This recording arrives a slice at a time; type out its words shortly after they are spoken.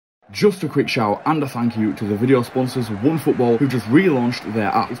Just a quick shout and a thank you to the video sponsors OneFootball, who just relaunched their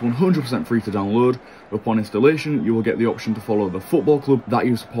app. It's 100% free to download. Upon installation, you will get the option to follow the football club that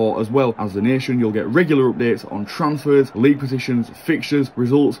you support, as well as the nation. You'll get regular updates on transfers, league positions, fixtures,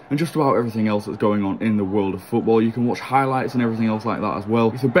 results, and just about everything else that's going on in the world of football. You can watch highlights and everything else like that as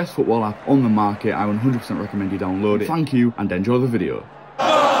well. It's the best football app on the market. I 100% recommend you download it. Thank you and enjoy the video.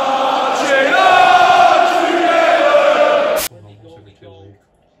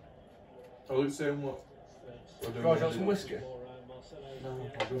 I was saying what? Roger, you want some whiskey?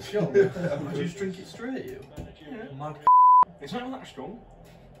 No, sure. Would you just drink it straight, you? Yeah. Mad. It's not that strong.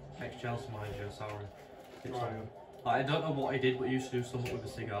 Ex-Chelsea manager, sorry. I don't know what he did, but he used to do something with a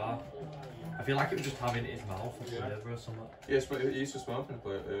cigar. I feel like it was just having it in his mouth or flavour or something. Yes, but he used to smoke and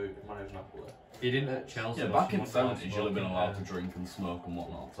manage Napoli. He didn't at Chelsea. Yeah, back in the 70s, you'd have been allowed to drink and smoke and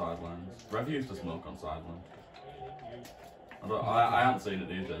whatnot on sidelines. Rev used to smoke on sidelines. I haven't seen it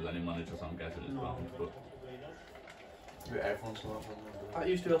these days, any manager, so I'm guessing it's banned, but... Everyone's smoking. I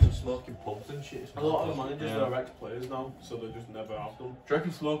used to also smoke in pubs and shit. A lot of the managers are ex-players now, so they just never have them. Do you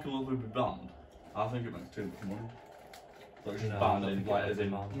reckon smoking will be banned? I think it makes too much money. So it's just banned in, like, as in...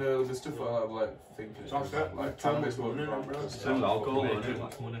 No, there's stuff like thinking. Like, cannabis won't be banned. Same with alcohol, too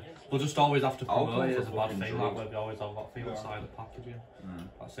much money. We'll just always have to promote it as a bad thing, like where we always have that thing outside the packaging.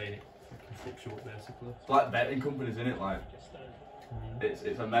 Like saying it fucking fix you up, basically. It's like betting companies, innit? Like...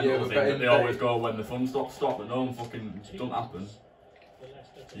 It's a mental thing that they always go when the fun stops, but no one fucking doesn't happen.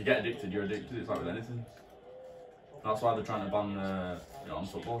 You get addicted, you're addicted, it's like with anything. That's why they're trying to ban on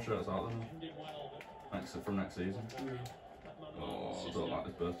football shirts out there from next season. Oh, I don't like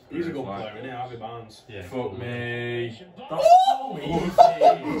this person. He's a good player, isn't he? Harvey Barnes. Yeah. Fuck me. That's so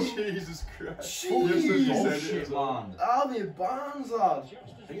easy. Jesus Christ. Jesus, man. Harvey Barnes, lad.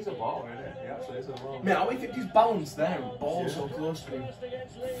 I think he's a ball, isn't he? He actually is a ball. Mate, how he kept his balance there and ball so close to him.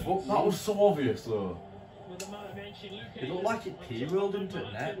 Fuck, that was so obvious though. It looked like it P-rolled into the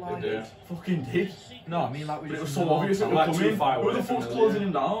net, like it did. Fucking did. No, I mean like we But it was just so obvious it was like coming. too far away Who the from fuck's the closing lead.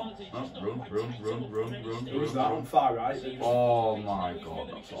 him down? Run. Who was that on far right? Oh my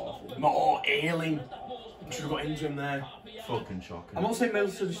god, that's awful. Oh, Ailing. Should have got into him there. Fucking shocking. I'm not saying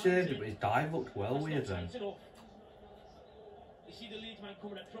Bielsa saved it, but his dive looked well weird then.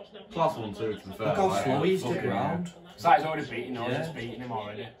 Class 1-2 to be fair. Look how like, slow he's fucking took around. Side's already beaten him, just beating him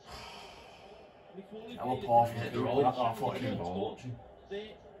already. I'm a poor hit the roll. That's our fucking ball.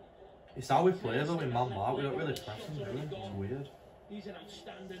 It's how we play though in man-mark, we don't really press him, do we? It's weird.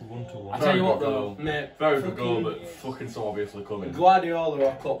 1-to-1. I tell you what though, mate. Very good goal, but fucking so obviously coming. Guardiola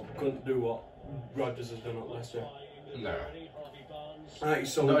or Klopp couldn't do what Rodgers has done at Leicester. No. I think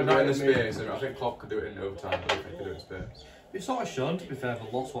he's so not in the space. I think Klopp could do it in overtime, but I don't think he could do it in space. It's sort of shown, to be fair, for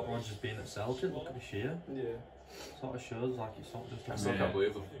lots what Rodgers being at Celtic. Look at the sheer. Yeah. Sort of shows like it's not just. I still can't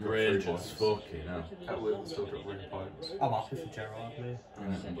believe them. Rangers, fucking hell. Can't believe they still got 3 points. I'm happy for Gerrard, mate.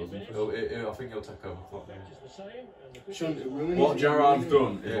 I think he'll take over Klopp. Shouldn't it ruin What Gerrard's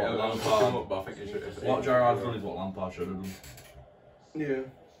done is Yeah, what fuck him Lampard. up, but I think he should. What Gerrard's done is what Lampard should have done. Yeah.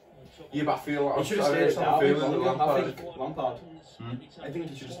 Yeah, but I feel like He should have stayed at Derby longer. Lampard. I think Lampard. I think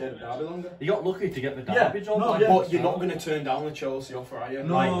he should have stayed at Derby longer. He got lucky to get the Derby job. no, like, yeah. But you're not going to turn down the Chelsea offer, are you?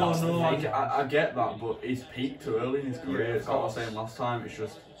 No, Like, that's the no, thing. I get that, but he's peaked too early in his career. Yeah, It's like I was saying last time, it's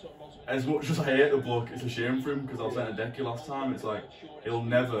just, as much as I hate the bloke, it's a shame for him, because I was saying to Decky last time, it's like, he'll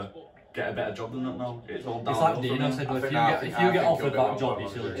never get a better job than that now. It's all down. It's like Dino said, well, if you get offered that job, you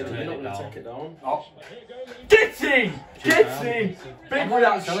still have to turn You're not it going to down. take it down. Oh. Gets in! Big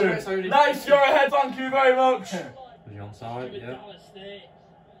reaction! Nice, you're ahead, thank you very much! Was he onside? Yeah.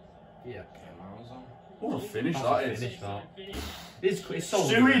 Yeah. What a finish That's that a is. finish, that. It's so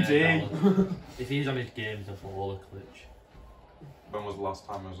Stewie D! If he's on his game, he's a baller clutch. When was the last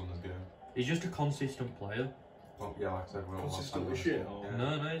time I was on this game? He's just a consistent player. Well, yeah, like I said, when was the last time? Consistent with shit. Yeah. No,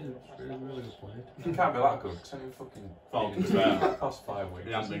 he's a really good player. You can't be that good, because you fucking... Well, to be fair, past 5 weeks.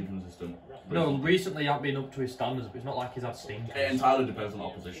 he hasn't been consistent. No, recently he hasn't been up to his standards, but it's not like he's had stinkers. It entirely depends on the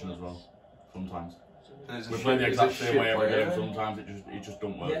opposition as well, sometimes. And We play the exact same way every game, then. sometimes it just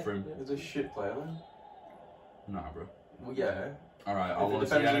don't work for him. He's a shit player then. Nah, bro. Well, yeah. Alright, I It want to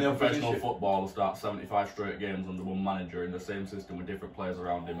see depends on any the professional opposition. footballer start 75 straight games under one manager in the same system with different players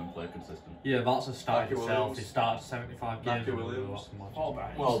around him and play consistent. Yeah, that's a start Naki itself. Williams. He started 75 games. Naki Williams.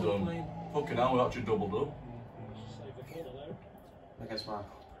 Well done. Fucking hell, we actually doubled up. Against Mark.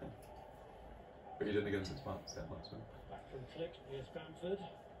 But you didn't against St. Maximin. Bamford.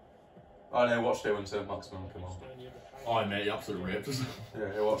 Oh no, I watched it when St. Maximin came on. Oh mate, you absolutely raped us.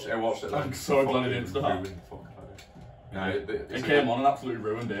 Yeah, I watched it. I'm so glad he didn't start. Ruined the fuck out of it. No, It came on and absolutely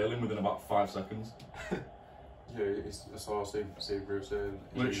ruined Ailing within about 5 seconds. Yeah, I saw Steve Bruce saying.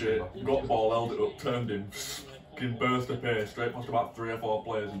 Literally, got the ball, held it up, turned in, fucking burst of pace, straight past about 3 or 4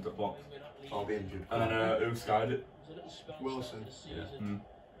 players into the box. I'll be injured. And then who skied it? Wilson. Yeah.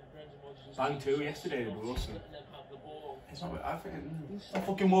 Bang 2 yesterday with Wilson. It's not. I think. I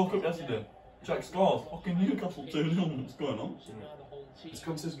fucking woke up yesterday. Check scores. Fucking Newcastle 2-0. What's going on? It's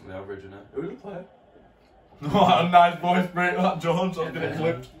consistently average, isn't it? Who did it play? What a nice voice break that Jones. I was getting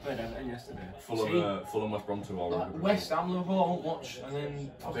flipped. Played Everton yesterday. Fulham West Brom 2 all West Ham Liverpool I won't watch, and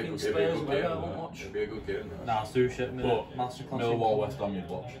then fucking Spurs Villa I won't watch. It'd be a good game. Nah, sushi. But Masterclass. Millwall West Ham you'd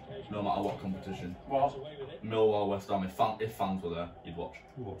watch. No matter what competition. What? Millwall West Ham, if fans were there, you'd watch.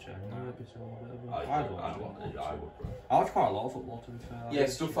 Watch it. I'd watch. I would, bro. I watch quite a lot of football, to be fair. Yeah,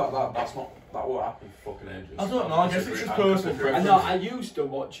 stuff like that. That won't happen for fucking ages. I don't know. I guess it's just personal I preference. know, I used to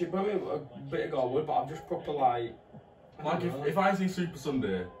watch it, but a bit ago I would, but I'm just proper like... Like if I see Super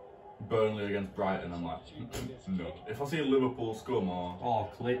Sunday, Burnley against Brighton, I'm like, no. If I see Liverpool scum or... Oh,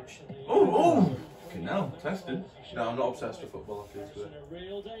 Klitsch. Oh! Fucking hell, testing. No, I'm not obsessed with football, I feel today.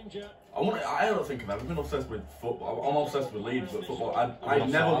 I don't think I've ever been obsessed with football. I'm obsessed with Leeds, but football, I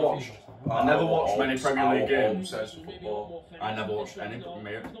never watched many Premier League games. Obsessed with football. I never watched any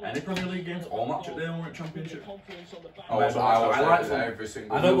Premier League games or match at day or at Championship. I watch every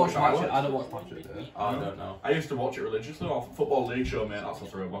single. I don't watch match at day. I don't know. I used to watch it religiously off Football League show, mate. That's a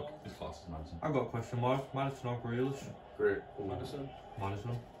throwback. This class is Madison. I've got a question, Mark. Madison or Grealish? Great. Madison.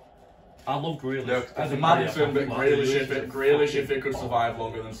 I love Grealish. No, As a Madison, but Grealish if it could survive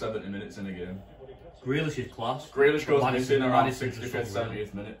longer than 70 minutes in a game. Grealish is class. Grealish goes missing around Madison's 65th,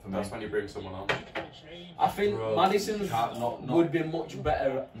 70th minute for me. That's when you bring someone on. I think Bro, Madison not would be much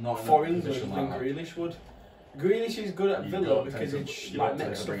better for England than Grealish would. Grealish is good at Villa because it's like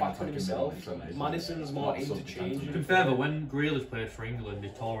next stuff happen himself. Madison's more To be interchangeable. fair, but when Grealish played for England, he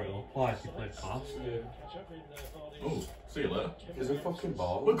tore it up. Why? He played class. Oh, see you later. He's a fucking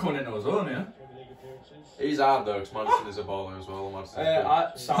baller. We're coming into his own here. He's hard though, because Madison is a baller as well.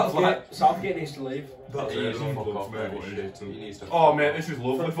 Southgate needs to leave. That's He needs to it. fuck off, Mate, mate. what He is it? needs to. Oh mate, this is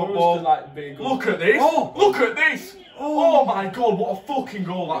lovely For us football. to, like, be good. Look at this! Oh! Look at this! Oh my god, what a fucking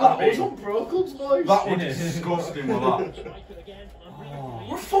goal that That has was been. on Pro Clubs, boys. That was disgusting with that. Oh.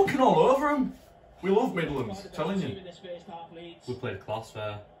 We're fucking all over him. We love Midlands, telling you. We played class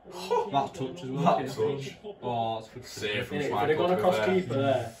there. That touch as well. That yeah. touch. Oh, that's good. Safe from If Schmeichel. they'd gone across to be keeper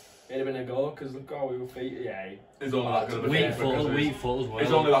there, it'd have been a goal because look how we were feet. Yeah. He's only that good of a Weak keeper because foot as well.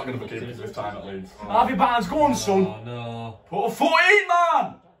 he's only that good of a keeper because of his time at Leeds. Harvey Barnes, go on, son. Oh no. Put a foot in,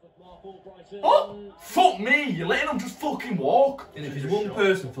 man! Oh, fuck me! You're letting him just fucking walk. And if there's one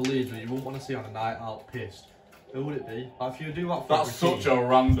person for Leeds that you wouldn't want to see on a night out pissed, who would it be? Like if you do that for That's every such team. a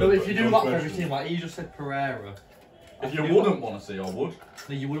random. No, if you do good that for every question. team, like he just said Pereira. If you wouldn't want to see, I would.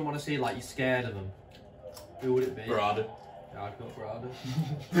 No, you wouldn't want to see like you're scared of them. Who would it be? Brad. Yeah, I'd go Brad.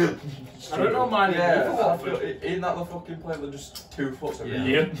 I don't know, man. Isn't that the fucking player that just 2 foot every Yeah.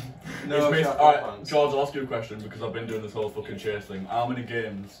 Yeah. No, Alright, George, I'll ask you a question because I've been doing this whole fucking chase thing. How many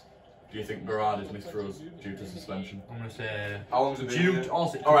games do you think Berard is missed for us due to suspension? I'm gonna say. How long's it been? Due with to, you?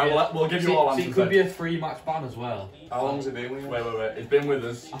 also, Alright, we'll give you all answers. It could be a 3-match ban as well. How long's it been with you? Wait. It's been with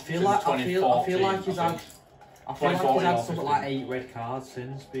us. I feel since like 2014, he's I had. think. I feel like he's 2014 had or something like 8 red cards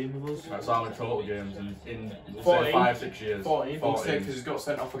since being with us. That's how many total games in we'll 14. say 5-6 years. 14. Because he's got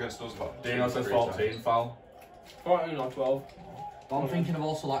sent off against us about Dino says 3 14, times. foul. 14 or 12. But I'm thinking of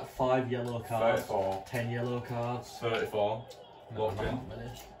also like 5 yellow cards, 34. 10 yellow cards. 34. No, Locked not in. that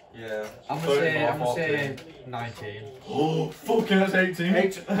many. Yeah. I'm 34, gonna say 19. Oh, fucking that's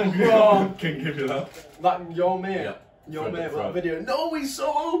 18. Oh. Can give you that. That your mate. Yeah. Your Fred, mate with Fred. that video. No, he's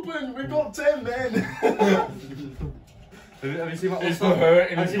so open. We've got 10 men. Have you seen what It's the hurt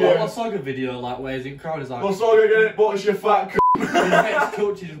in Have his you seen what voice. Saga video like where he's in crowd? He's like, What's all gonna get it? What's your fat c***? he gets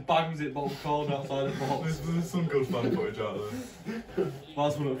touch, he just bangs it bottom corner outside the box. There's some good fan footage out there.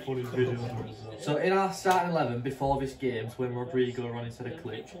 That's one of the funniest videos. So in our starting 11 before this game, so when Rodrigo ran instead of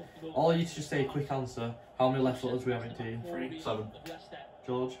Klitsch, all you need to just say a quick answer. How many left footers we have in team? 7.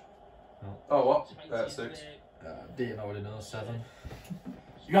 George? Oh, what? 6. Dean already knows 7.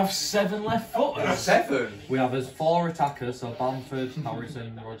 You have 7 left footers. 7? We have as 4 attackers, so Bamford,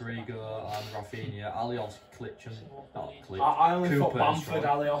 Harrison, Rodrigo and Raphinha, Alios, Klitsch and... not Klitsch. I only Cooper thought and Bamford,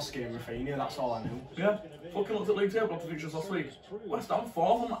 Strong. Alioski and Raphinha, that's all I knew. Yeah. Fucking looked at league table after fixtures last week. West Ham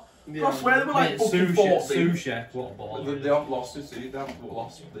 4th. Yeah. I swear they were like Mate, fucking 14. Sushek, what a ball. They haven't lost this year. They haven't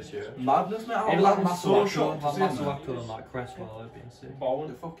lost this year. Madness, mate. Even I like was so Masuaku, shocked to see him there. Masuaku and like Cresswell have been sick. The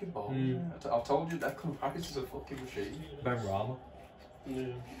Bowen. fucking ball. Mm. I've told you that Rice is a fucking machine. Ben Rama. Yeah.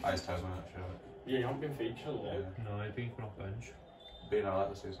 I just told him that shit. Yeah, you haven't been featured a lot. No, he's been put off bench. being alright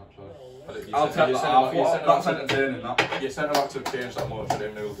this season, actually. I'll take that. That's entertaining, that. Your centre-backs have changed that much, I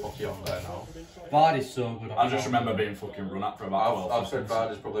don't know who the fuck you're on there now. Vardy's so good. I just remember being fucking run at for about 12 I've seconds. said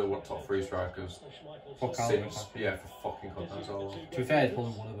Vardy's probably one top 3 strikers. For Since, yeah, for fucking goodness all. To be fair, he's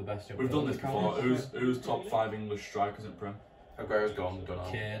probably one of the best. We've done this before. Who's top 5 English strikers in Prem? Aguero's gone, don't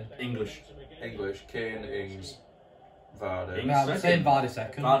know. Kane. English. Kane, Ings, Vardy. No, I'm saying Vardy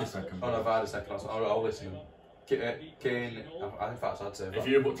second. Vardy second. Oh no, Vardy second. I'll listen. Kane, I think that's I'd say. If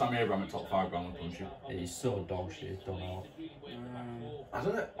you put Tammy Abraham at top 5, Brown will punch you. He's so dog shit, don't know. I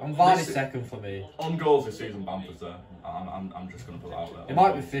don't know. And Vardy's second for me. On goals this season, Bamford's there. I'm just going to put that out there. He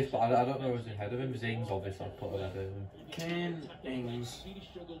might be fifth, but I don't know who's ahead of him. It's Ings, obviously. I'd put ahead of him. Kane, Ings.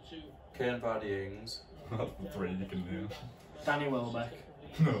 Kane, Vardy, Ings. That's the 3 you can do. Danny Welbeck.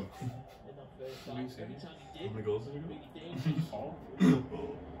 No. How many goals have you got?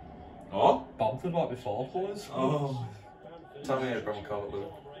 Oh? Bamford might be fourth, boys. Oh. Tammy Abraham, Calvert-Lewin.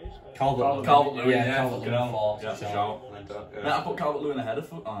 Calvert-Lewin, yeah, Calvert-Lewin fourth. Yeah, shout. Mate, I put Calvert-Lewin ahead of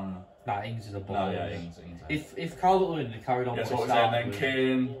foot. Oh no. Nah, Ings is a ball. No, yeah, Ings. If Calvert-Lewin had carried on Guess what what he we're saying started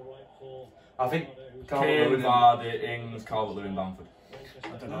then? with, Kane. I think Kane, Vardy, Ings, Calvert-Lewin, Bamford. I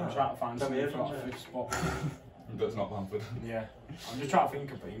don't know, I'm trying to find something for that fifth spot. That's not Bamford. Yeah. I'm just trying to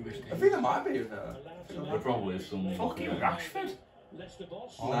think of the English team. I think there might be in there. There probably is some. Fucking Rashford.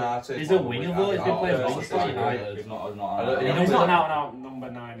 Nah, I'd say he's a winger though, he's been playing Leicester United. He's not He's not an out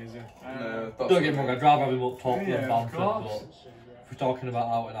number 9, is he? No, don't get me wrong, I'd rather have him up top than Bamford, but course. if we're talking about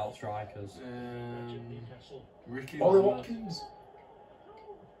out and out strikers. Ricky Watkins.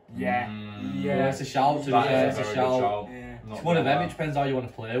 Yeah. Yeah, it's a shout to That it's is a a very good shout. shout. Yeah. It's one of them, it depends how you want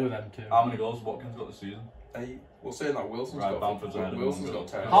to play with them too. How many goals has Watkins got this season? 8. We'll say that Wilson's Right, got Bamford's ahead of him. Wilson's got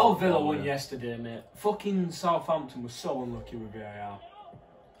 10. How Villa won yesterday, mate. Fucking Southampton was so unlucky with VAR.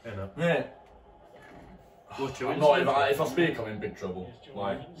 Mate. If I speak, I'm in big trouble.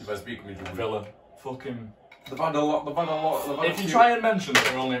 Like, If I speak with you, Villa. Fucking. They've had a lot. If you try and mention that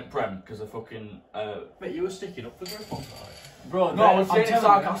they're only in Prem because they're fucking. But you were sticking up for Liverpool, Bro, No, I was saying it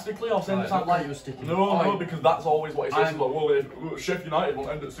sarcastically. I was saying it it's not like sarcastically. you were sticking No, because that's always what he says. Like, well, if Sheffield United won't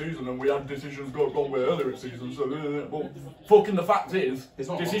end the season and we had decisions go wrong way earlier in the season, so well, fucking the fact is,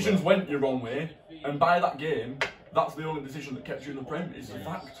 decisions went your wrong way, and by that game, that's the only decision that kept you in the Prem. It's a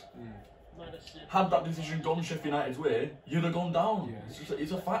fact. Had that decision gone Sheffield United's way, you'd have gone down.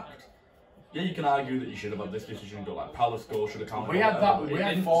 It's a fact. Yeah, you can argue that you should have had this decision go like Palace goal should have counted. We had that. We It had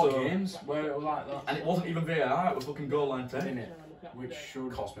didn't, 4 so- games where it was like that. and it wasn't even VAR. It was fucking goal line Didn't 10. it? Which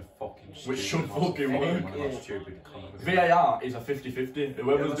should cost me fucking. Which should stupid fucking money. work. That's stupid. VAR is a 50-50.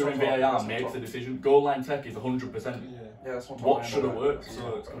 Whoever's that's doing what I'm VAR talking makes about. the decision. Goal line tech is 100%. Yeah, that's What should have worked?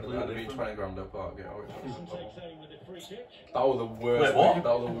 So it's I'd completely be different. 20 grand up. I'll get That was the worst. Wait, what?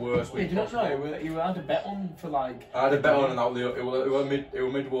 That was the worst Wait, week. do you not know? You had a bet on for like. I had a bet on and that was it was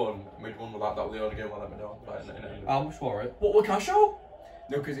mid one with that was the only game I let me know. How much for it? What were cash out?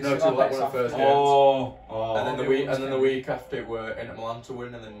 No, because it's No, still till like bets one of the after. first games. And then the it week after it were Inter Milan to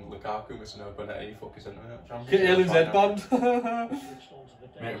win, and then Lukaku missing open at any fucking centre. Get Ailin's headband.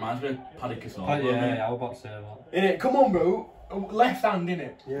 Mate, it reminds me of Paddy Cassano. Yeah, I was about to say that. Innit? Come on, bro. Left hand,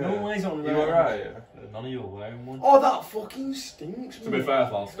 innit? Yeah. No ways on the You right. alright? None of you are wearing one. Oh, that fucking stinks. To be fair,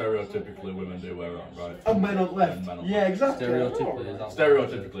 Lal, stereotypically women do wear it on right. And men on left. And men on Yeah, left. exactly. Stereotypically, is that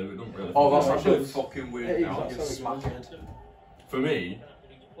Stereotypically, we don't really. Oh, that's Yeah, actually it is. fucking weird It is, now. that's You're so weird. smacking. For me,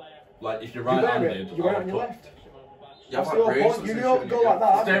 like if you're You wear right-handed, it. You wear it I on would your put- left. You That's have your like point. bracelets You and don't shit, go yeah. like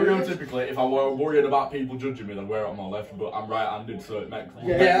that. Stereotypically, if I were worried about people judging me, then wear it on my left. But I'm right-handed, so it makes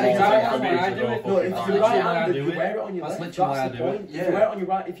Yeah, makes more exactly. sense for me That's to why I go do it. No, fucking if right. you're That's literally why I right-handed, do you it. wear it on your That's left. literally why I That's the do it. point. Yeah. If you wear it on your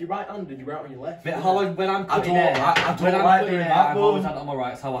right, if you're right-handed, you wear it on your left. Mate, when I'm I cutting don't- hair, I don't when I'm like cutting doing hair, that, I've though. always had it on my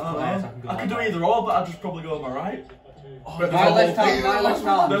right, so I cut hair, so I can go I like can do that. either or, but I'd just probably go with my right. My But there's a left whole hand, thing- my left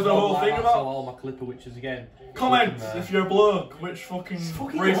hand. There's a whole thing So about all my clipper, which is again. comments. If you're a bloke, which fucking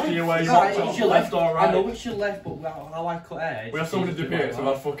race do you wear? You Right, want it's to your left or I know right? it's your left, but how I cut hair. We have so many debates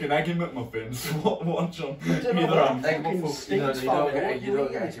about fucking egg and McMuffins. Watch on I don't know either what hand. that fucking stinks, You don't fam. get What you don't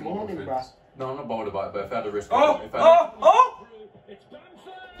eating get this any morning, muffins. bruh? No, I'm not bothered about it, but if I had a risk. Oh! If I had Oh!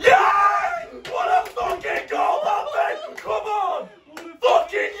 Yeah! What a fucking goal that made! Come on!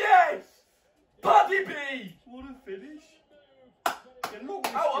 Fucking yes! Paddy B! What a finish.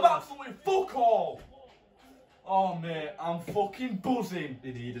 Out of absolutely fuck all! Oh mate, I'm fucking buzzing.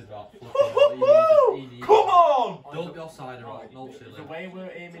 He needed that. Woo-hoo-hoo! Come on! Don't be offside, right? No The silly. way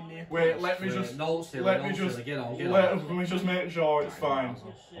we're aiming near. Wait, let me just No silly, let no me just silly. Get on, get let on. me just make sure it's fine.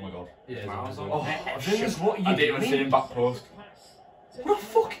 Oh my god. Yeah, Miles on. Oh, Vince, what are you I didn't even doing? see him back post. What a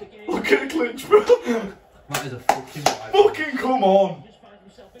fucking look at the glitch, bro. that is a fucking right. Fucking come on.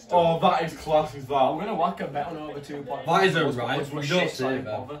 Oh, that is class, is that? I'm going to whack a bet on over 2.5. That is a right. We don't say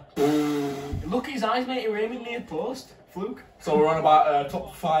that. Look at his eyes, mate. He's aiming near post. Fluke. So we're on about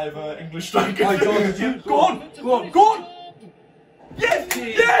top 5 English strikers. Oh, God. Go on! Go on! Go on! Yes!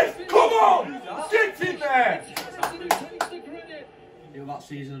 Yes! Come on! Get in there! Yeah, that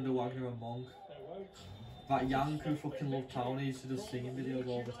season under Wagner and Monk. That Yank who fucking loved town, he used to just sing videos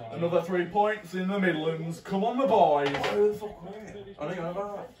all the time. Another 3 points in the Midlands. Come on, the boys. Who the fuck were it? I don't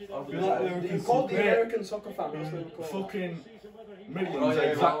know You called the American soccer fan. That's what we call it. Fucking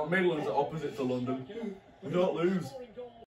Midlands, Midlands are opposite to London. We don't lose.